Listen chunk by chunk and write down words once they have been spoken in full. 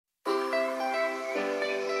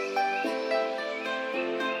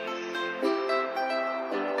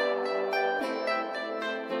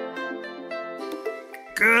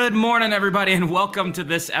Good morning, everybody, and welcome to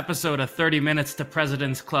this episode of 30 Minutes to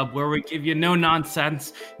President's Club, where we give you no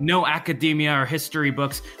nonsense, no academia or history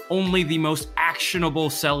books, only the most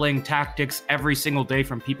actionable selling tactics every single day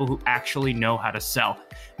from people who actually know how to sell.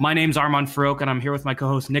 My name's Armand Farouk, and I'm here with my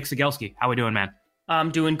co-host, Nick Cegelski. How we doing, man?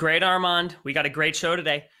 I'm doing great, Armand. We got a great show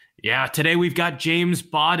today. Yeah, today we've got James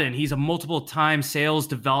Bawden. He's a multiple-time sales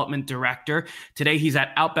development director. Today he's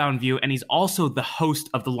at OutboundView, and he's also the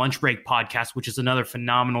host of the Lunch Break podcast, which is another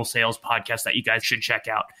phenomenal sales podcast that you guys should check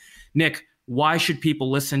out. Nick, why should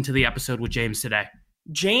people listen to the episode with James today?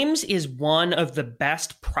 James is one of the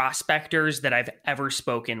best prospectors that I've ever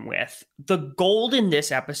spoken with. The gold in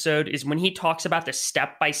this episode is when he talks about the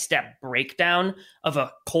step-by-step breakdown of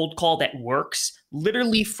a cold call that works,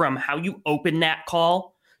 literally from how you open that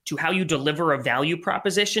call to how you deliver a value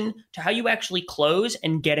proposition, to how you actually close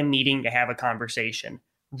and get a meeting to have a conversation.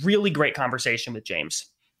 Really great conversation with James.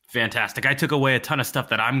 Fantastic. I took away a ton of stuff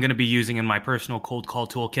that I'm going to be using in my personal cold call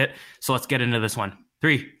toolkit. So let's get into this one.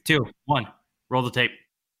 3, 2, 1, roll the tape.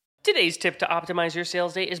 Today's tip to optimize your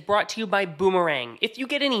sales day is brought to you by Boomerang. If you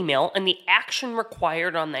get an email and the action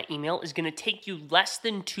required on that email is going to take you less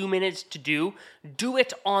than 2 minutes to do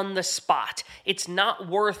it on the spot. It's not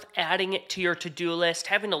worth adding it to your to-do list,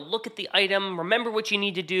 having to look at the item, remember what you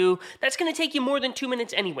need to do. That's going to take you more than 2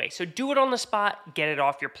 minutes anyway, so do it on the spot, get it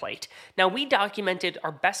off your plate. Now, we documented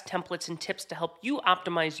our best templates and tips to help you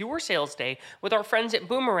optimize your sales day with our friends at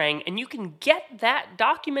Boomerang, and you can get that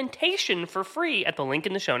documentation for free at the link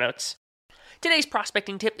in the show notes. Today's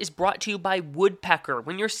prospecting tip is brought to you by Woodpecker.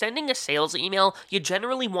 When you're sending a sales email, you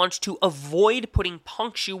generally want to avoid putting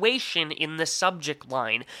punctuation in the subject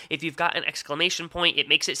line. If you've got an exclamation point, it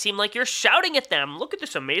makes it seem like you're shouting at them. Look at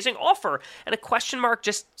this amazing offer. And a question mark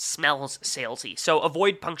just smells salesy. So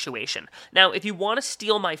avoid punctuation. Now, if you want to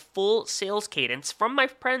steal my full sales cadence from my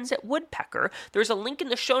friends at Woodpecker, there's a link in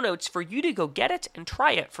the show notes for you to go get it and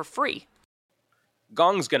try it for free.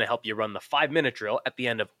 Gong's going to help you run the 5-minute drill at the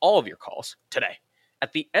end of all of your calls today.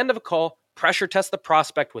 At the end of a call, pressure test the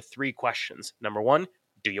prospect with 3 questions. Number 1,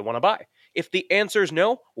 do you want to buy? If the answer is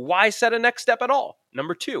no, why set a next step at all?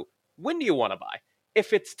 Number 2, when do you want to buy?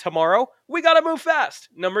 If it's tomorrow, we got to move fast.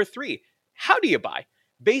 Number 3, how do you buy?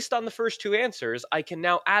 Based on the first 2 answers, I can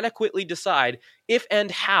now adequately decide if and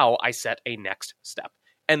how I set a next step.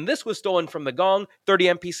 And this was stolen from the Gong 30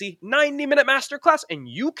 MPC 90-minute masterclass, and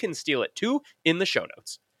you can steal it too in the show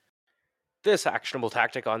notes. This actionable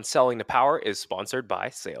tactic on selling to power is sponsored by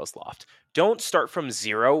SalesLoft. Don't start from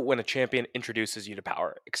zero when a champion introduces you to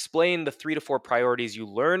power. Explain the 3 to 4 priorities you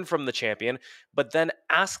learn from the champion, but then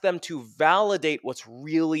ask them to validate what's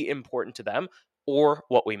really important to them or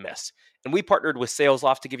what we missed. And we partnered with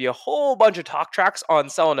SalesLoft to give you a whole bunch of talk tracks on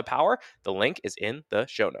selling to power. The link is in the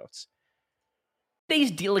show notes.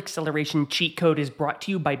 Today's deal acceleration cheat code is brought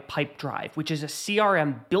to you by Pipedrive, which is a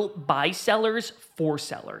CRM built by sellers for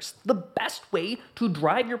sellers. The best way to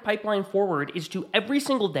drive your pipeline forward is to every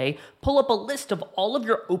single day pull up a list of all of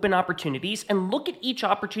your open opportunities and look at each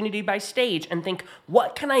opportunity by stage and think,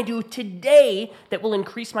 what can I do today that will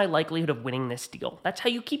increase my likelihood of winning this deal? That's how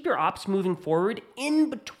you keep your ops moving forward in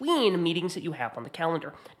between meetings that you have on the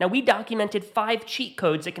calendar. Now, we documented 5 cheat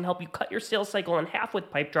codes that can help you cut your sales cycle in half with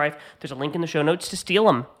Pipedrive. There's a link in the show notes to steal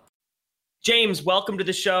them. James, welcome to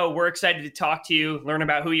the show. We're excited to talk to you, learn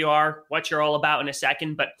about who you are, what you're all about in a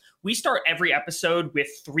second. But we start every episode with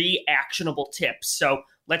 3 actionable tips. So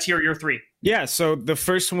let's hear your 3. Yeah, so the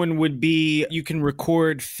first one would be you can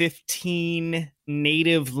record 15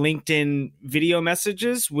 native LinkedIn video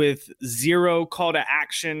messages with 0 call to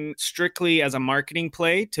action, strictly as a marketing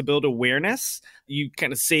play to build awareness. You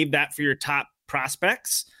kind of save that for your top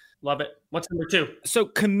prospects. Love it. What's number 2? So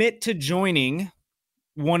commit to joining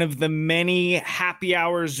one of the many happy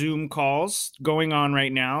hour Zoom calls going on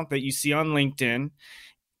right now that you see on LinkedIn.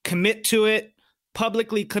 Commit to it,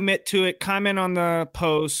 publicly commit to it, comment on the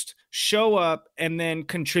post, show up, and then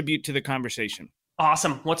contribute to the conversation.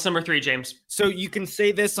 Awesome. What's number 3, James? So you can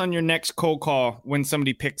say this on your next cold call when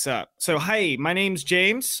somebody picks up. So, hi, my name's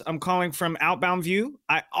James. I'm calling from OutboundView.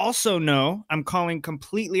 I also know I'm calling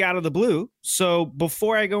completely out of the blue. So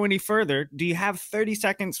before I go any further, do you have 30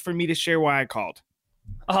 seconds for me to share why I called?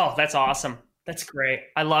 Oh, that's awesome. That's great.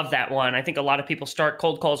 I love that one. I think a lot of people start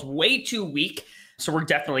cold calls way too weak. So we're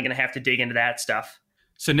definitely going to have to dig into that stuff.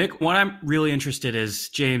 So Nick, what I'm really interested is,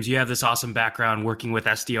 James, you have this awesome background working with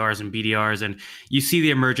SDRs and BDRs, and you see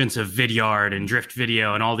the emergence of Vidyard and Drift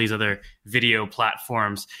Video and all these other video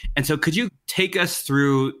platforms. And so could you take us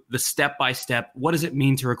through the step-by-step, what does it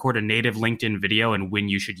mean to record a native LinkedIn video and when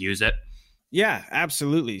you should use it? Yeah,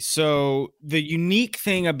 absolutely. So the unique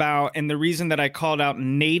thing about, and the reason that I called out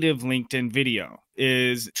native LinkedIn video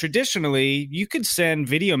is traditionally you could send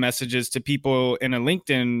video messages to people in a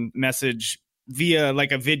LinkedIn message via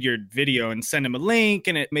like a vidyard video and send them a link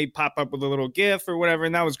and it may pop up with a little GIF or whatever.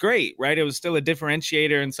 And that was great, right? It was still a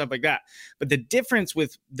differentiator and stuff like that. But the difference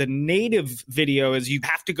with the native video is you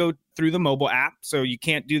have to go through the mobile app. So you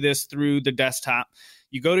can't do this through the desktop.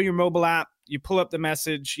 You go to your mobile app, you pull up the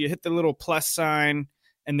message, you hit the little plus sign,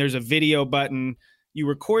 and there's a video button. You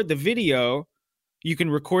record the video, you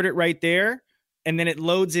can record it right there, and then it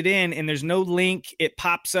loads it in, and there's no link. It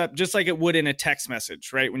pops up just like it would in a text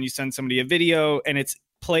message, right? When you send somebody a video, and it's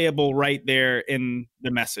playable right there in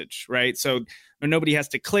the message, right? So nobody has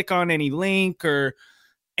to click on any link or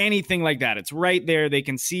anything like that. It's right there. They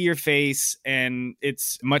can see your face, and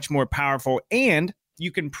it's much more powerful. And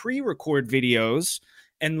you can pre-record videos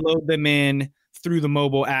and load them in through the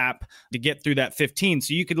mobile app to get through that 15.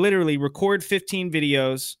 So you could literally record 15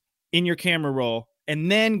 videos in your camera roll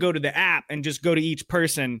and then go to the app and just go to each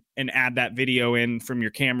person and add that video in from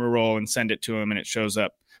your camera roll and send it to them. And it shows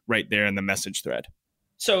up right there in the message thread.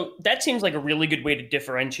 So that seems like a really good way to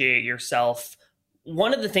differentiate yourself.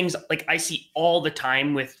 One of the things like I see all the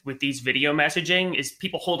time with these video messaging is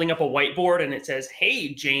people holding up a whiteboard and it says,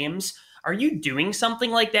 "Hey, James, are you doing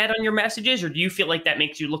something like that on your messages, or do you feel like that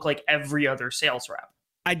makes you look like every other sales rep?"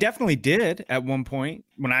 I definitely did at one point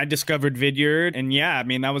when I discovered Vidyard. And yeah, I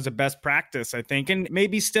mean, that was a best practice, I think, and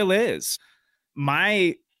maybe still is.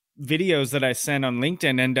 My videos that I send on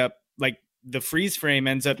LinkedIn end up like the freeze frame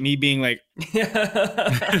ends up me being like,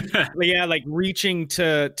 yeah, like reaching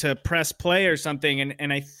to press play or something.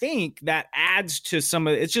 And I think that adds to some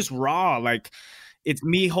of it's just raw. Like it's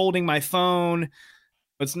me holding my phone.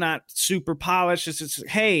 It's not super polished. It's just,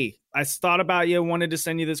 hey, I thought about you, wanted to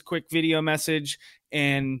send you this quick video message,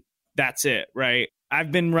 and that's it, right?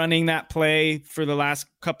 I've been running that play for the last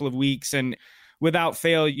couple of weeks, and without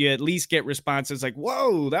fail, you at least get responses like,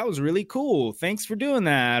 whoa, that was really cool. Thanks for doing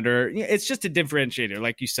that. Or it's just a differentiator,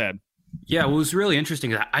 like you said. Yeah, well, it was really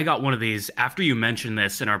interesting. I got one of these after you mentioned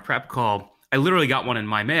this in our prep call. I literally got one in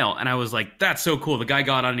my mail and I was like, that's so cool. The guy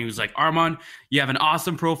got on and he was like, "Armand, you have an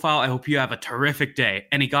awesome profile. I hope you have a terrific day."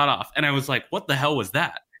 And he got off and I was like, what the hell was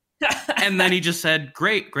that? And then he just said,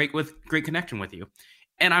 great connection with you.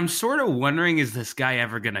 And I'm sort of wondering, is this guy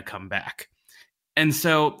ever going to come back? And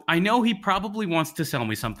so I know he probably wants to sell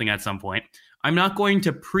me something at some point. I'm not going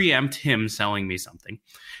to preempt him selling me something.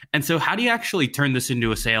 And so how do you actually turn this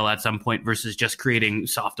into a sale at some point versus just creating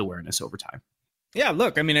soft awareness over time? Yeah,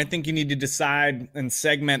 look, I mean, I think you need to decide and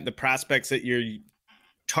segment the prospects that you're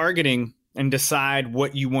targeting and decide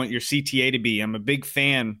what you want your CTA to be. I'm a big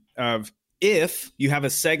fan of if you have a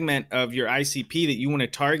segment of your ICP that you want to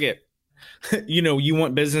target, you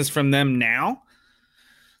want business from them now,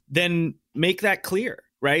 then make that clear,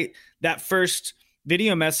 right? That first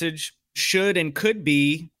video message should and could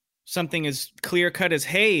be something as clear cut as,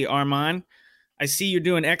 "Hey, Armand, I see you're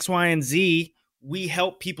doing X, Y, and Z. We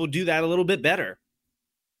help people do that a little bit better.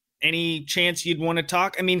 Any chance you'd want to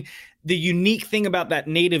talk?" I mean, the unique thing about that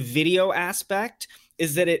native video aspect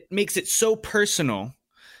is that it makes it so personal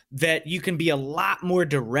that you can be a lot more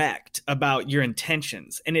direct about your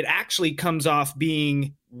intentions. And it actually comes off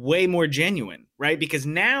being way more genuine, right? Because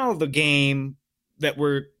now the game that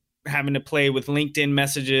we're having to play with LinkedIn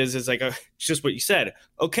messages is like, it's just what you said.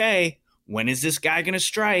 Okay, when is this guy going to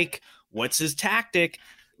strike? What's his tactic?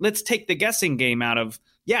 Let's take the guessing game out of,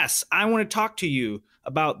 yes, I want to talk to you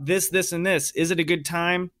about this, this, and this. Is it a good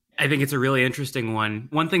time? I think it's a really interesting one.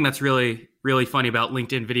 One thing that's really, really funny about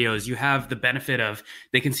LinkedIn videos, you have the benefit of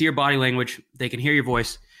they can see your body language, they can hear your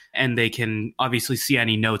voice, and they can obviously see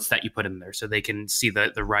any notes that you put in there. So they can see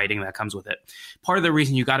the writing that comes with it. Part of the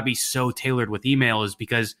reason you got to be so tailored with email is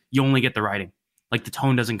because you only get the writing. Like the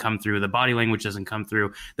tone doesn't come through, the body language doesn't come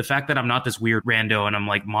through. The fact that I'm not this weird rando and I'm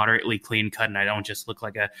like moderately clean cut and I don't just look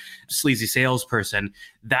like a sleazy salesperson,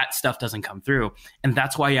 that stuff doesn't come through. And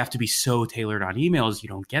that's why you have to be so tailored on emails. You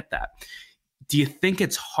don't get that. Do you think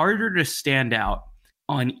it's harder to stand out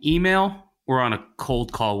on email or on a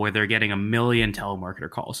cold call where they're getting a million telemarketer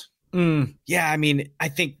calls? Yeah, I mean, I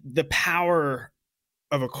think the power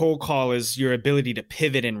of a cold call is your ability to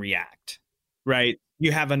pivot and react, right?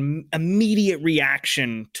 You have an immediate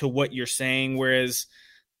reaction to what you're saying, whereas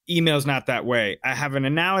email's not that way. I have an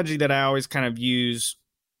analogy that I always kind of use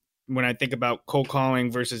when I think about cold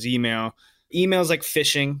calling versus email. Email's like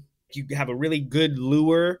fishing. You have a really good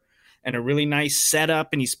lure, and a really nice setup,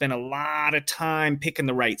 and you spend a lot of time picking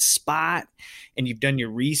the right spot, and you've done your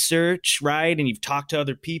research, right? And you've talked to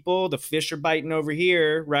other people, the fish are biting over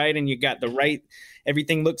here, right? And you got the right,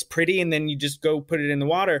 everything looks pretty, and then you just go put it in the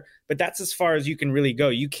water. But that's as far as you can really go.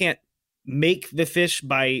 You can't make the fish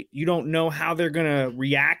bite. You don't know how they're going to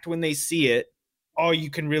react when they see it. All you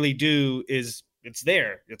can really do is it's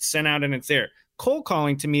there, it's sent out and it's there. Cold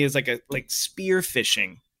calling to me is like spear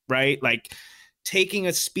fishing, right? Like taking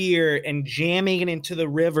a spear and jamming it into the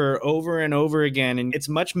river over and over again. And it's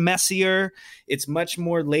much messier. It's much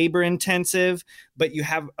more labor intensive, but you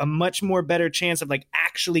have a much more better chance of like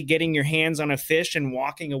actually getting your hands on a fish and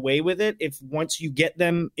walking away with it. If once you get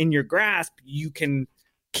them in your grasp, you can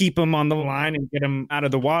keep them on the line and get them out of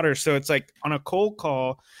the water. So it's like on a cold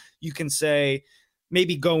call, you can say,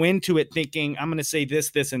 maybe go into it thinking, I'm going to say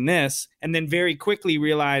this, this, and this, and then very quickly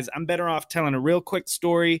realize I'm better off telling a real quick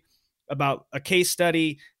story about a case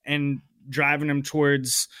study and driving them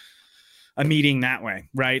towards a meeting that way,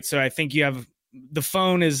 right? So I think the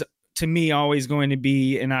phone is, to me, always going to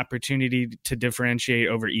be an opportunity to differentiate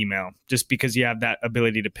over email, just because you have that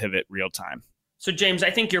ability to pivot real time. So James,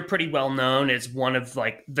 I think you're pretty well known as one of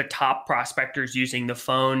like the top prospectors using the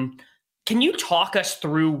phone. Can you talk us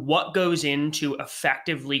through what goes into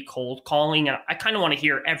effectively cold calling? And I kind of want to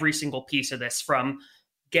hear every single piece of this, from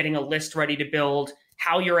getting a list ready to build,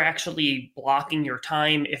 how you're actually blocking your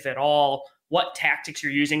time, if at all, what tactics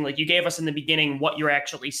you're using. Like you gave us in the beginning what you're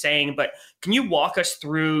actually saying, but can you walk us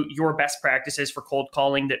through your best practices for cold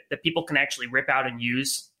calling that people can actually rip out and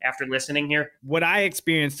use after listening here? What I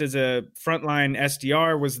experienced as a frontline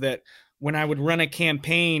SDR was that when I would run a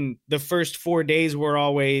campaign, the first 4 days were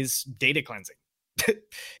always data cleansing.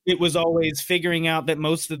 It was always figuring out that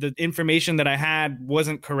most of the information that I had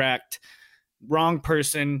wasn't correct, wrong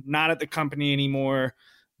person, not at the company anymore,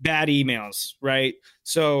 bad emails, right?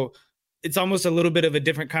 So it's almost a little bit of a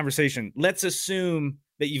different conversation. Let's assume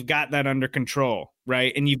that you've got that under control,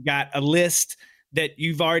 right? And you've got a list that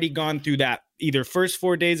you've already gone through that either first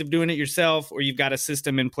 4 days of doing it yourself, or you've got a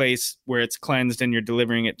system in place where it's cleansed and you're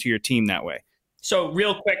delivering it to your team that way. So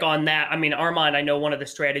real quick on that, I mean, Armand, I know one of the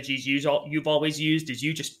strategies you've always used is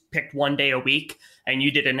you just picked 1 day a week and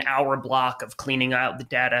you did an hour block of cleaning out the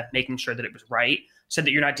data, making sure that it was right, so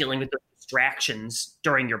that you're not dealing with the distractions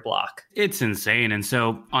during your block. It's insane. And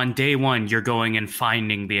so on day one, you're going and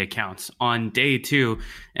finding the accounts. On day two,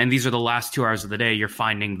 and these are the last 2 hours of the day, you're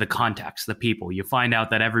finding the contacts, the people. You find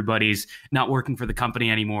out that everybody's not working for the company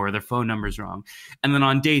anymore, or their phone number's wrong. And then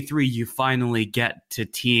on day three, you finally get to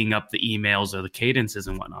teeing up the emails or the cadences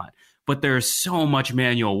and whatnot. But there's so much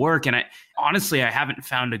manual work. And honestly, I haven't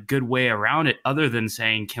found a good way around it other than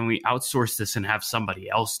saying, can we outsource this and have somebody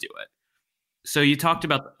else do it? So you talked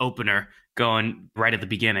about the opener going right at the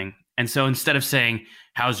beginning. And so instead of saying,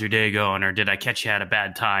 how's your day going? Or did I catch you at a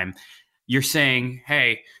bad time? You're saying,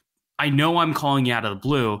 hey, I know I'm calling you out of the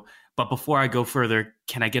blue, but before I go further,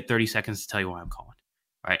 can I get 30 seconds to tell you why I'm calling?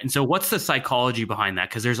 Right. And so what's the psychology behind that?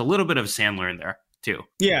 Because there's a little bit of Sandler in there too.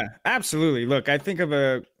 Yeah, absolutely. Look, I think of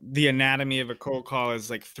the anatomy of a cold call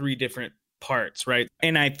as like 3 different parts, right?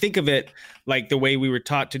 And I think of it like the way we were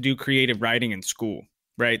taught to do creative writing in school.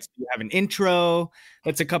 Right. So you have an intro,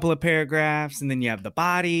 that's a couple of paragraphs, and then you have the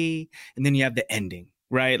body, and then you have the ending,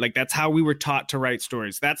 right? Like that's how we were taught to write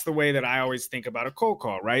stories. That's the way that I always think about a cold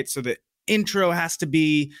call, right? So the intro has to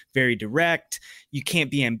be very direct. You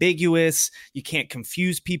can't be ambiguous. You can't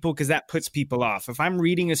confuse people, because that puts people off. If I'm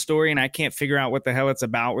reading a story and I can't figure out what the hell it's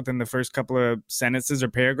about within the first couple of sentences or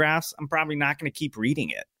paragraphs, I'm probably not going to keep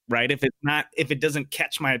reading it, right? If it doesn't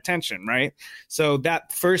catch my attention, right? So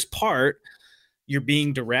that first part, you're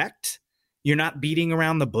being direct. You're not beating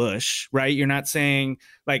around the bush, right? You're not saying,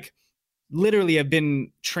 like, literally I've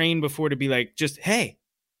been trained before to be like, just, hey,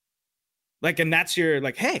 like, and that's your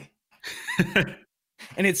like, hey.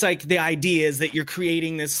 And it's like the idea is that you're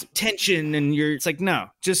creating this tension, and it's like, no,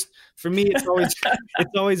 just for me,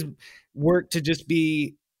 it's always worked to just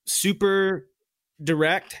be super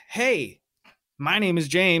direct. Hey, my name is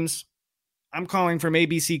James. I'm calling from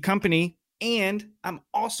ABC Company. And I'm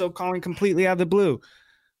also calling completely out of the blue.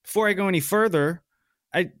 Before I go any further,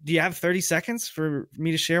 do you have 30 seconds for me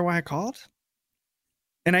to share why I called?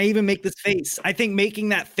 And I even make this face. I think making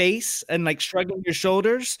that face and like shrugging your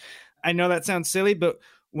shoulders, I know that sounds silly, but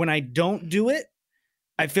when I don't do it,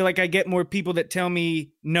 I feel like I get more people that tell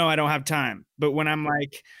me, no, I don't have time. But when I'm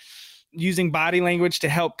like using body language to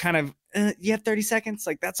help kind of, you have 30 seconds?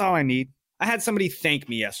 Like, that's all I need. I had somebody thank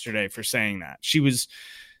me yesterday for saying that. She was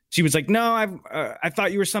like, no, I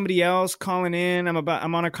thought you were somebody else calling in.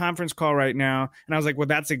 I'm on a conference call right now. And I was like, well,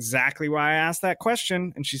 that's exactly why I asked that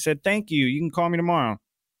question. And she said, thank you. You can call me tomorrow.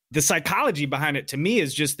 the psychology behind it to me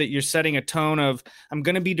is just that you're setting a tone of, I'm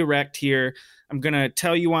going to be direct here. I'm going to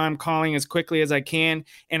tell you why I'm calling as quickly as I can.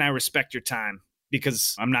 And I respect your time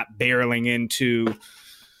because I'm not barreling into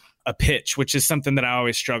a pitch, which is something that I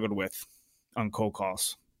always struggled with on cold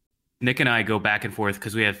calls. Nick and I go back and forth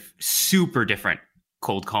because we have super different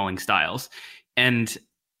cold calling styles. And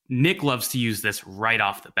Nick loves to use this right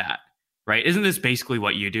off the bat, right? Isn't this basically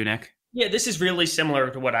what you do, Nick? Yeah, this is really similar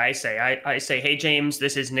to what I say. I say, hey, James,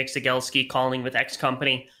 this is Nick Zagelski calling with X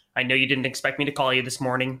company. I know you didn't expect me to call you this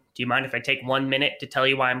morning. Do you mind if I take 1 minute to tell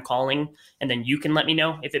you why I'm calling? And then you can let me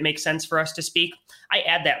know if it makes sense for us to speak. I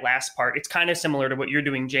add that last part. It's kind of similar to what you're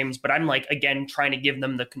doing, James, but I'm like, again, trying to give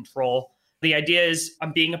them the control. The idea is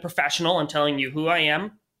I'm being a professional. I'm telling you who I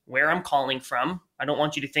am, where I'm calling from. I don't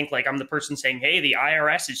want you to think like I'm the person saying, hey, the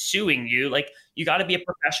IRS is suing you. Like, you got to be a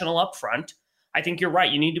professional up front. I think you're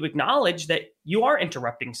right. You need to acknowledge that you are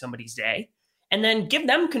interrupting somebody's day and then give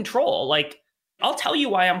them control. Like, I'll tell you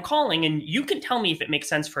why I'm calling and you can tell me if it makes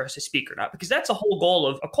sense for us to speak or not, because that's the whole goal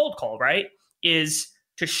of a cold call, right? Is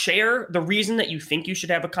to share the reason that you think you should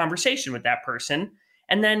have a conversation with that person.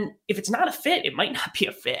 And then if it's not a fit, it might not be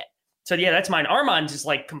a fit. So yeah, that's mine. Armand's is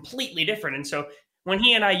like completely different. And so when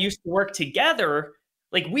he and I used to work together,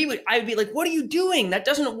 like I'd be like, what are you doing? That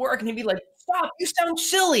doesn't work. And he'd be like, stop, you sound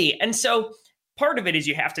silly. And so part of it is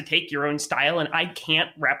you have to take your own style, and I can't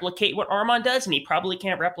replicate what Armand does, and he probably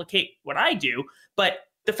can't replicate what I do. But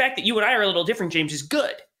the fact that you and I are a little different, James, is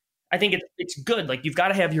good. I think it's good. Like, you've got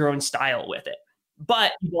to have your own style with it,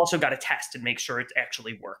 but you've also got to test and make sure it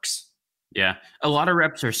actually works. Yeah. A lot of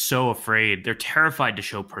reps are so afraid. They're terrified to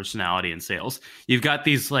show personality in sales. You've got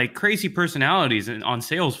these like crazy personalities on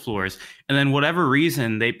sales floors, and then whatever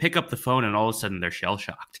reason, they pick up the phone and all of a sudden they're shell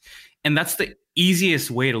shocked. And that's the easiest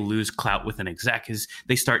way to lose clout with an exec is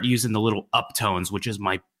they start using the little uptones, which is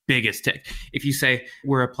my biggest tick. If you say,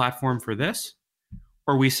 we're a platform for this,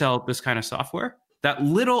 or we sell this kind of software, that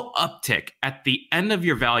little uptick at the end of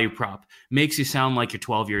your value prop makes you sound like you're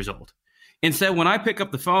 12 years old. Instead, when I pick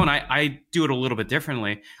up the phone, I do it a little bit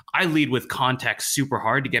differently. I lead with context super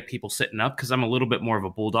hard to get people sitting up because I'm a little bit more of a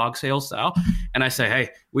bulldog sales style. And I say, hey,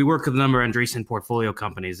 we work with a number of Andreessen portfolio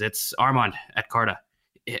companies. It's Armand at Carta.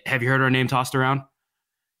 Have you heard our name tossed around?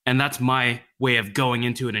 And that's my way of going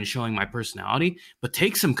into it and showing my personality. But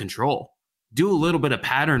take some control. Do a little bit of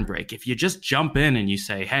pattern break. If you just jump in and you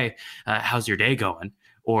say, hey, how's your day going?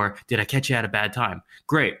 Or did I catch you at a bad time?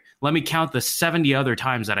 Great. Let me count the 70 other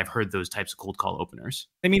times that I've heard those types of cold call openers.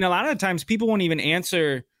 I mean, a lot of the times people won't even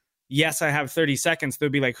answer, yes, I have 30 seconds. They'll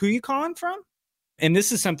be like, who are you calling from? And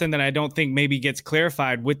this is something that I don't think maybe gets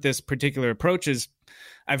clarified with this particular approach is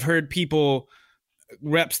I've heard people,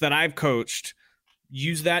 reps that I've coached,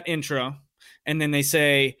 use that intro. And then they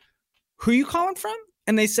say, who are you calling from?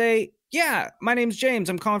 And they say, yeah, my name's James.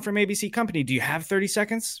 I'm calling from ABC Company. Do you have 30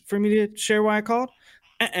 seconds for me to share why I called?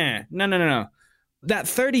 No. That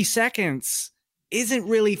 30 seconds isn't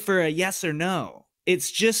really for a yes or no.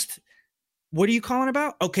 It's just, what are you calling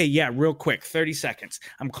about? Okay, yeah, real quick, 30 seconds.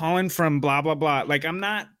 I'm calling from blah, blah, blah. Like, I'm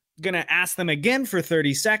not going to ask them again for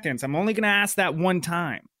 30 seconds. I'm only going to ask that one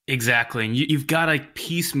time. Exactly. And you've got to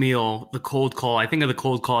piecemeal the cold call. I think of the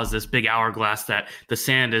cold call as this big hourglass that the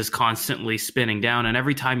sand is constantly spinning down. And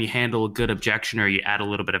every time you handle a good objection or you add a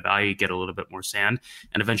little bit of value, you get a little bit more sand.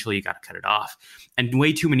 And eventually you got to cut it off. And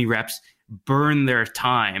way too many reps burn their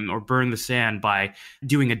time or burn the sand by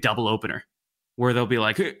doing a double opener where they'll be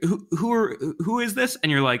like, who is this?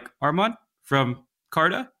 And you're like, Armand from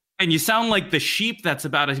Carta? And you sound like the sheep that's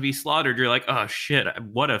about to be slaughtered. You're like, oh, shit,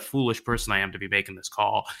 what a foolish person I am to be making this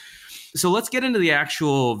call. So let's get into the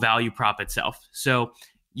actual value prop itself. So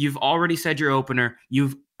you've already said your opener.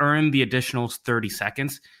 You've earned the additional 30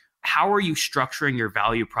 seconds. How are you structuring your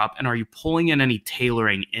value prop? And are you pulling in any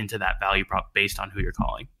tailoring into that value prop based on who you're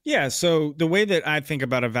calling? Yeah, so the way that I think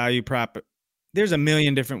about a value prop, there's a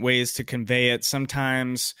million different ways to convey it.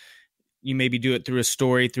 Sometimes you maybe do it through a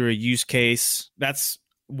story, through a use case. That's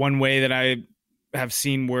one way that I have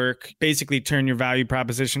seen work. Basically turn your value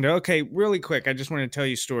proposition to, okay, really quick, I just want to tell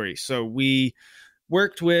you a story. So we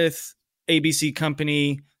worked with ABC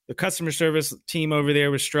Company. The customer service team over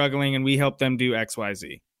there was struggling and we helped them do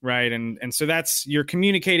XYZ, right? And so that's, you're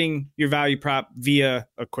communicating your value prop via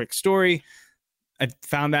a quick story. I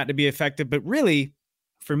found that to be effective, but really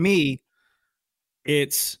for me,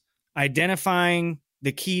 it's identifying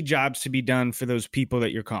the key jobs to be done for those people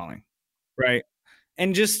that you're calling, right?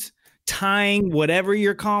 And just tying whatever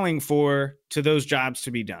you're calling for to those jobs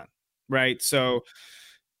to be done, right? So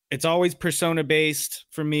it's always persona based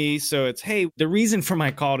for me. So it's, hey, the reason for my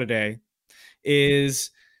call today is,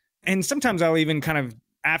 and sometimes I'll even kind of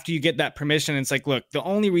after you get that permission, it's like, look, the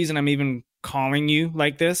only reason I'm even calling you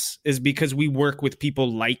like this is because we work with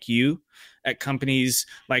people like you at companies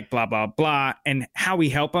like blah, blah, blah. And how we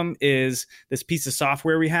help them is this piece of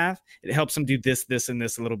software we have. It helps them do this, this, and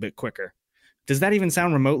this a little bit quicker. Does that even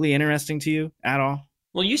sound remotely interesting to you at all?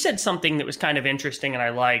 Well, you said something that was kind of interesting and I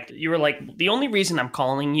liked. You were like, the only reason I'm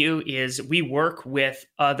calling you is we work with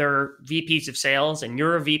other VPs of sales and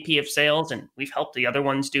you're a VP of sales and we've helped the other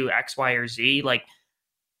ones do X, Y, or Z. Like,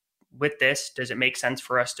 with this, does it make sense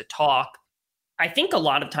for us to talk? I think a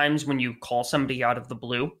lot of times when you call somebody out of the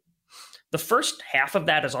blue, the first half of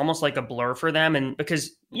that is almost like a blur for them. And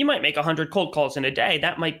because you might make 100 cold calls in a day,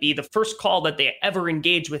 that might be the first call that they ever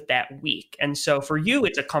engage with that week. And so for you,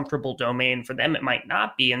 it's a comfortable domain. For them, it might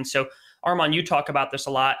not be. And so Armand, you talk about this a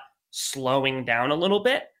lot, slowing down a little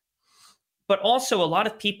bit. But also a lot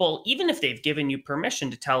of people, even if they've given you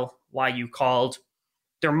permission to tell why you called,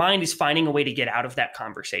 their mind is finding a way to get out of that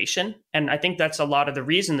conversation. And I think that's a lot of the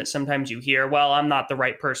reason that sometimes you hear, well, I'm not the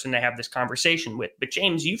right person to have this conversation with. But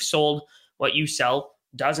James, you've sold what you sell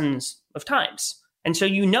dozens of times. And so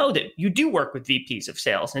you know that you do work with VPs of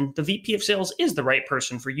sales, and the VP of sales is the right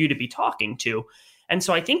person for you to be talking to. And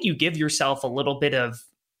so I think you give yourself a little bit of,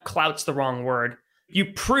 clout's the wrong word. You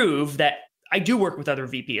prove that I do work with other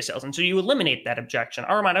VP of sales. And so you eliminate that objection.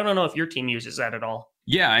 Armand, I don't know if your team uses that at all.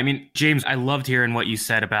 Yeah, I mean, James, I loved hearing what you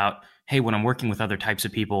said about, hey, when I'm working with other types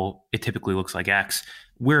of people, it typically looks like X.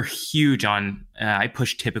 We're huge on, I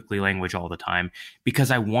push typically language all the time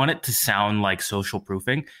because I want it to sound like social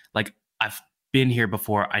proofing. Like, I've been here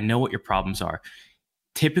before. I know what your problems are.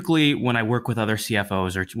 Typically, when I work with other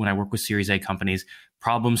CFOs or when I work with Series A companies,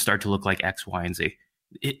 problems start to look like X, Y, and Z.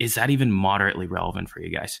 Is that even moderately relevant for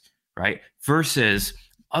you guys, right? Versus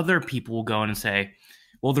other people will go in and say,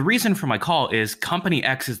 well, the reason for my call is company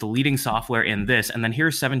X is the leading software in this, and then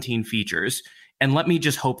here's 17 features, and let me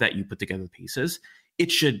just hope that you put together the pieces.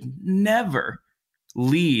 It should never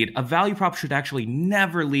lead, a value prop should actually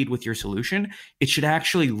never lead with your solution. It should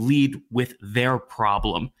actually lead with their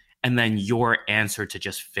problem, and then your answer to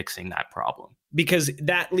just fixing that problem. Because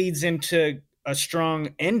that leads into a strong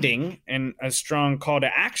ending and a strong call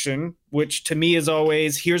to action, which to me is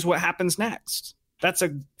always, here's what happens next. That's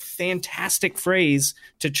a fantastic phrase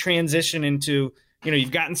to transition into,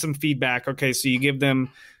 you've gotten some feedback. Okay, so you give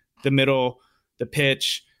them the middle, the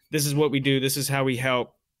pitch. This is what we do. This is how we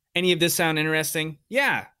help. Any of this sound interesting?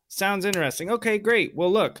 Yeah, sounds interesting. Okay, great.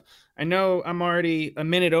 Well, look, I know I'm already a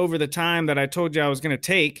minute over the time that I told you I was going to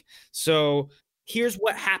take. So here's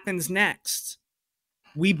what happens next.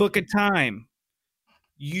 We book a time.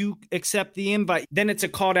 You accept the invite. Then it's a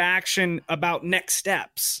call to action about next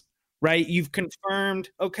steps. Right? You've confirmed,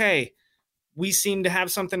 okay, we seem to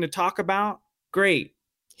have something to talk about. Great.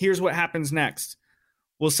 Here's what happens next.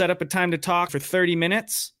 We'll set up a time to talk for 30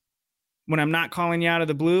 minutes when I'm not calling you out of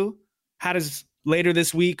the blue. How does later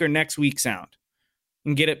this week or next week sound?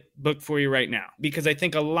 And get it booked for you right now. Because I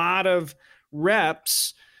think a lot of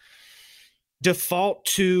reps default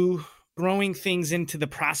to throwing things into the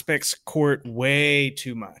prospect's court way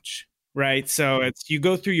too much, right? So it's, you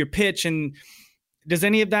go through your pitch, and does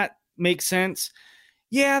any of that make sense?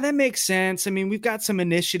 Yeah, that makes sense. I mean, we've got some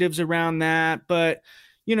initiatives around that, but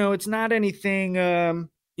it's not anything,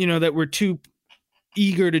 that we're too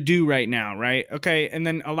eager to do right now. Right. Okay. And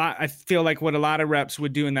then I feel like what a lot of reps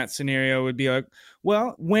would do in that scenario would be like,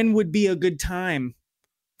 well, when would be a good time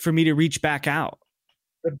for me to reach back out?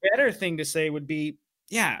 The better thing to say would be,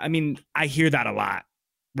 yeah, I mean, I hear that a lot.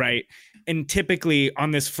 Right. And typically on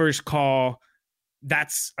this first call,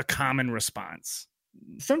 that's a common response.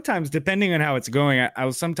 Sometimes, depending on how it's going, I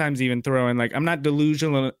will sometimes even throw in, like, I'm not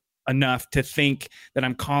delusional enough to think that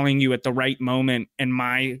I'm calling you at the right moment and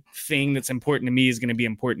my thing that's important to me is going to be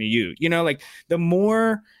important to you. Like, the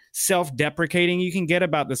more self-deprecating you can get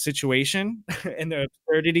about the situation and the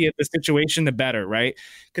absurdity of the situation, the better, right?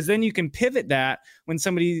 Because then you can pivot that when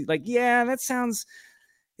somebody like, yeah, that sounds,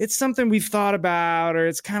 it's something we've thought about, or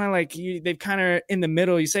it's kind of like they've kind of in the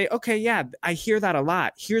middle. You say, okay, yeah, I hear that a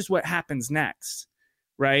lot. Here's what happens next.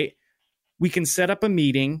 Right? We can set up a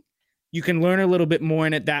meeting. You can learn a little bit more.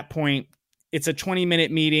 And at that point, it's a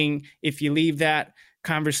 20-minute meeting. If you leave that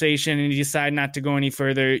conversation and you decide not to go any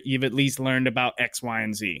further, you've at least learned about X, Y,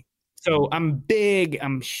 and Z. So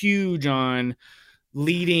I'm huge on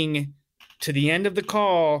leading to the end of the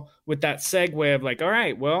call with that segue of like, all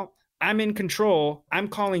right, well, I'm in control. I'm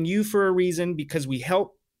calling you for a reason because we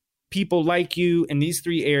help people like you in these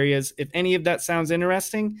 3 areas. If any of that sounds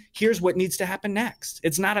interesting, here's what needs to happen next.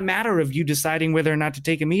 It's not a matter of you deciding whether or not to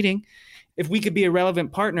take a meeting. If we could be a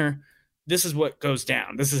relevant partner, this is what goes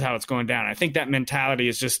down. This is how it's going down. I think that mentality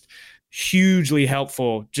is just hugely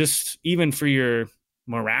helpful, just even for your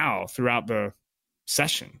morale throughout the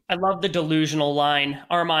session. I love the delusional line.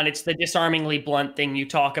 Armand, it's the disarmingly blunt thing you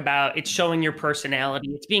talk about. It's showing your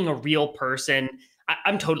personality. It's being a real person.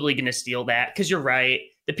 I'm totally going to steal that because you're right.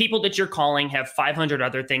 The people that you're calling have 500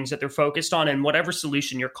 other things that they're focused on, and whatever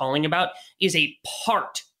solution you're calling about is a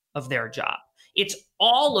part of their job. It's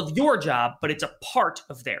all of your job, but it's a part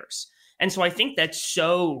of theirs. And so I think that's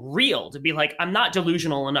so real to be like, I'm not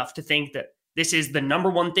delusional enough to think that this is the number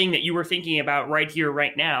one thing that you were thinking about right here,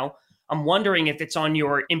 right now. I'm wondering if it's on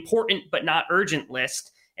your important but not urgent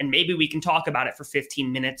list, and maybe we can talk about it for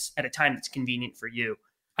 15 minutes at a time that's convenient for you.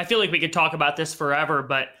 I feel like we could talk about this forever,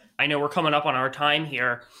 but I know we're coming up on our time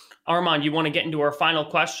here. Armand, you want to get into our final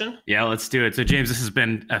question? Yeah, let's do it. So, James, this has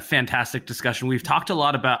been a fantastic discussion. We've talked a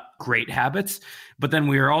lot about great habits, but then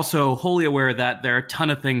we are also wholly aware that there are a ton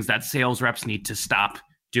of things that sales reps need to stop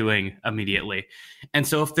doing immediately. And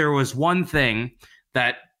so if there was one thing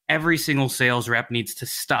that every single sales rep needs to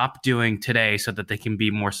stop doing today so that they can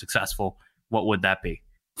be more successful, what would that be?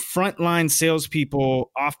 Frontline salespeople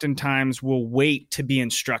oftentimes will wait to be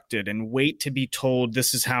instructed and wait to be told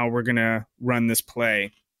this is how we're going to run this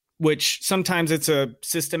play, which sometimes it's a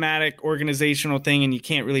systematic organizational thing and you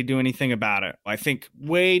can't really do anything about it. I think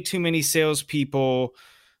way too many salespeople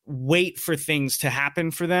wait for things to happen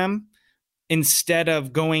for them instead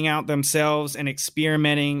of going out themselves and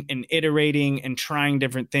experimenting and iterating and trying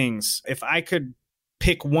different things. If I could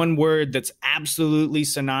pick one word that's absolutely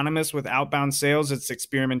synonymous with outbound sales, it's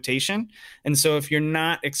experimentation. And so if you're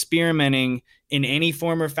not experimenting in any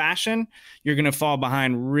form or fashion, you're going to fall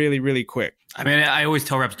behind really, really quick. I mean, I always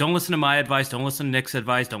tell reps, don't listen to my advice. Don't listen to Nick's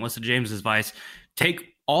advice. Don't listen to James's advice.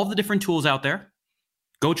 Take all the different tools out there,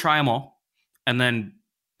 go try them all, and then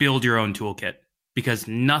build your own toolkit, because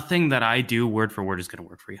nothing that I do word for word is going to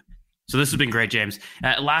work for you. So this has been great, James.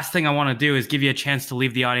 Last thing I want to do is give you a chance to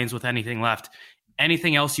leave the audience with anything left.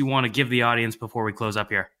 Anything else you want to give the audience before we close up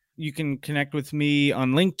here? You can connect with me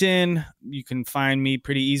on LinkedIn. You can find me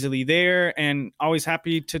pretty easily there, and always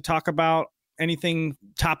happy to talk about anything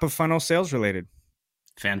top of funnel sales related.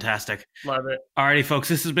 Fantastic. Love it. Alrighty, folks,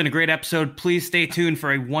 this has been a great episode. Please stay tuned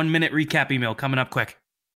for a 1-minute recap email coming up quick.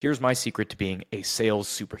 Here's my secret to being a sales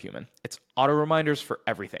superhuman. It's auto reminders for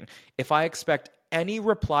everything. If I expect any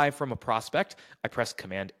reply from a prospect, I press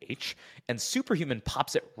Command H, and Superhuman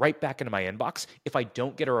pops it right back into my inbox if I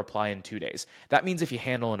don't get a reply in 2 days. That means if you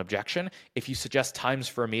handle an objection, if you suggest times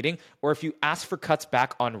for a meeting, or if you ask for cuts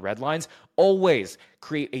back on red lines, always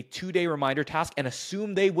create a 2-day reminder task and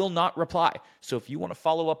assume they will not reply. So if you want to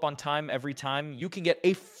follow up on time every time, you can get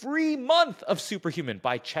a free month of Superhuman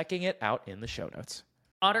by checking it out in the show notes.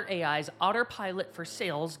 Otter AI's Autopilot for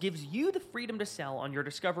Sales gives you the freedom to sell on your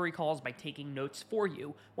discovery calls by taking notes for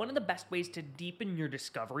you. One of the best ways to deepen your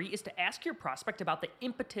discovery is to ask your prospect about the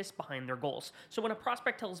impetus behind their goals. So when a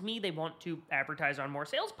prospect tells me they want to advertise on more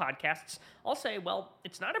sales podcasts, I'll say, well,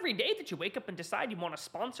 it's not every day that you wake up and decide you want to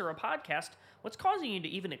sponsor a podcast. What's causing you to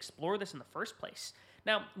even explore this in the first place?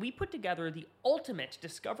 Now, we put together the ultimate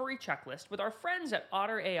discovery checklist with our friends at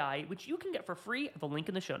Otter AI, which you can get for free at the link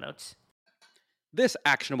in the show notes. This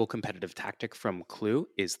actionable competitive tactic from Clue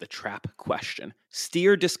is the trap question.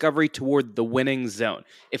 Steer discovery toward the winning zone.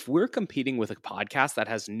 If we're competing with a podcast that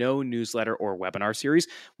has no newsletter or webinar series,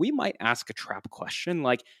 we might ask a trap question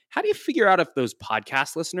like, how do you figure out if those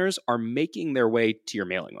podcast listeners are making their way to your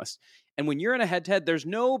mailing list? And when you're in a head-to-head, there's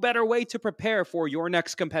no better way to prepare for your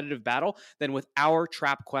next competitive battle than with our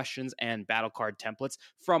trap questions and battle card templates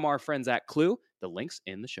from our friends at Clue. The link's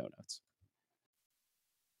in the show notes.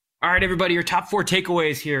 All right, everybody, your top 4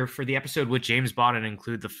 takeaways here for the episode with James Bawden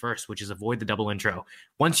include the first, which is avoid the double intro.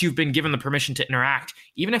 Once you've been given the permission to interact,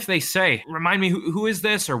 even if they say, remind me, who is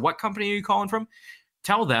this or what company are you calling from?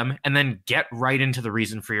 Tell them and then get right into the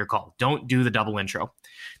reason for your call. Don't do the double intro.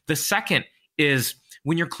 The second is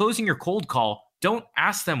when you're closing your cold call, don't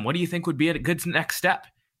ask them, what do you think would be a good next step?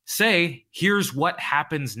 Say, here's what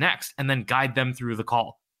happens next, and then guide them through the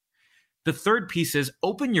call. The third piece is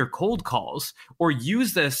open your cold calls or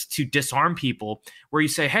use this to disarm people where you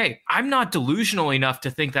say, hey, I'm not delusional enough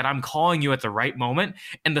to think that I'm calling you at the right moment.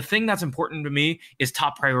 And the thing that's important to me is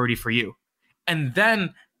top priority for you. And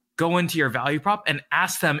then go into your value prop and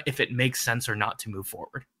ask them if it makes sense or not to move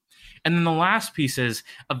forward. And then the last piece is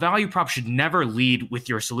a value prop should never lead with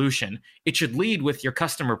your solution. It should lead with your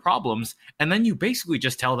customer problems. And then you basically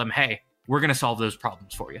just tell them, hey, we're going to solve those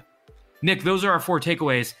problems for you. Nick, those are our 4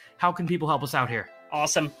 takeaways. How can people help us out here?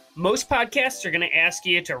 Awesome. Most podcasts are going to ask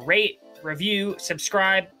you to rate, review,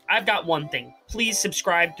 subscribe. I've got one thing. Please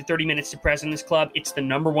subscribe to 30 Minutes to President's Club. It's the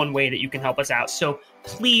 #1 way that you can help us out. So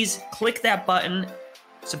please click that button.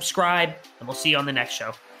 subscribe, and we'll see you on the next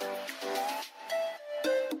show.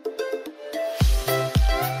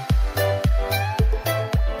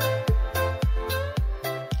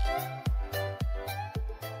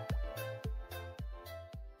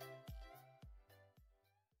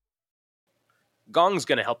 Gong's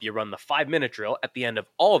going to help you run the 5-minute drill at the end of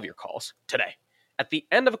all of your calls today. At the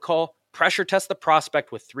end of a call, pressure test the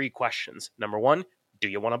prospect with 3 questions. Number 1, do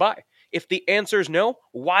you want to buy? If the answer is no,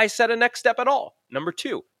 why set a next step at all? Number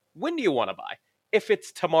 2, when do you want to buy? If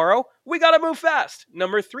it's tomorrow, we got to move fast.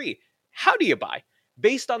 Number 3, how do you buy?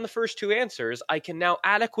 Based on the first 2 answers, I can now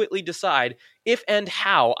adequately decide if and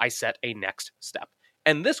how I set a next step.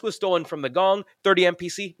 And this was stolen from the Gong 30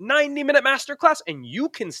 MPC 90-minute masterclass, and you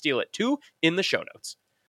can steal it too in the show notes.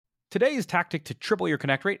 Today's tactic to triple your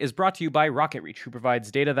connect rate is brought to you by RocketReach, who provides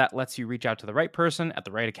data that lets you reach out to the right person at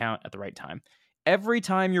the right account at the right time. Every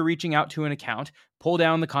time you're reaching out to an account, pull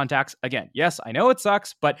down the contacts. Again, yes, I know it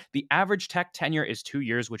sucks, but the average tech tenure is 2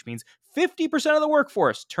 years, which means 50% of the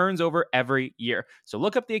workforce turns over every year. So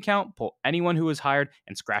look up the account, pull anyone who was hired,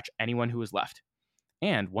 and scratch anyone who was left.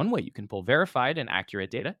 And one way you can pull verified and accurate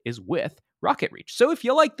data is with RocketReach. So if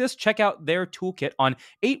you like this, check out their toolkit on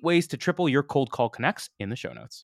 8 ways to triple your cold call connects in the show notes.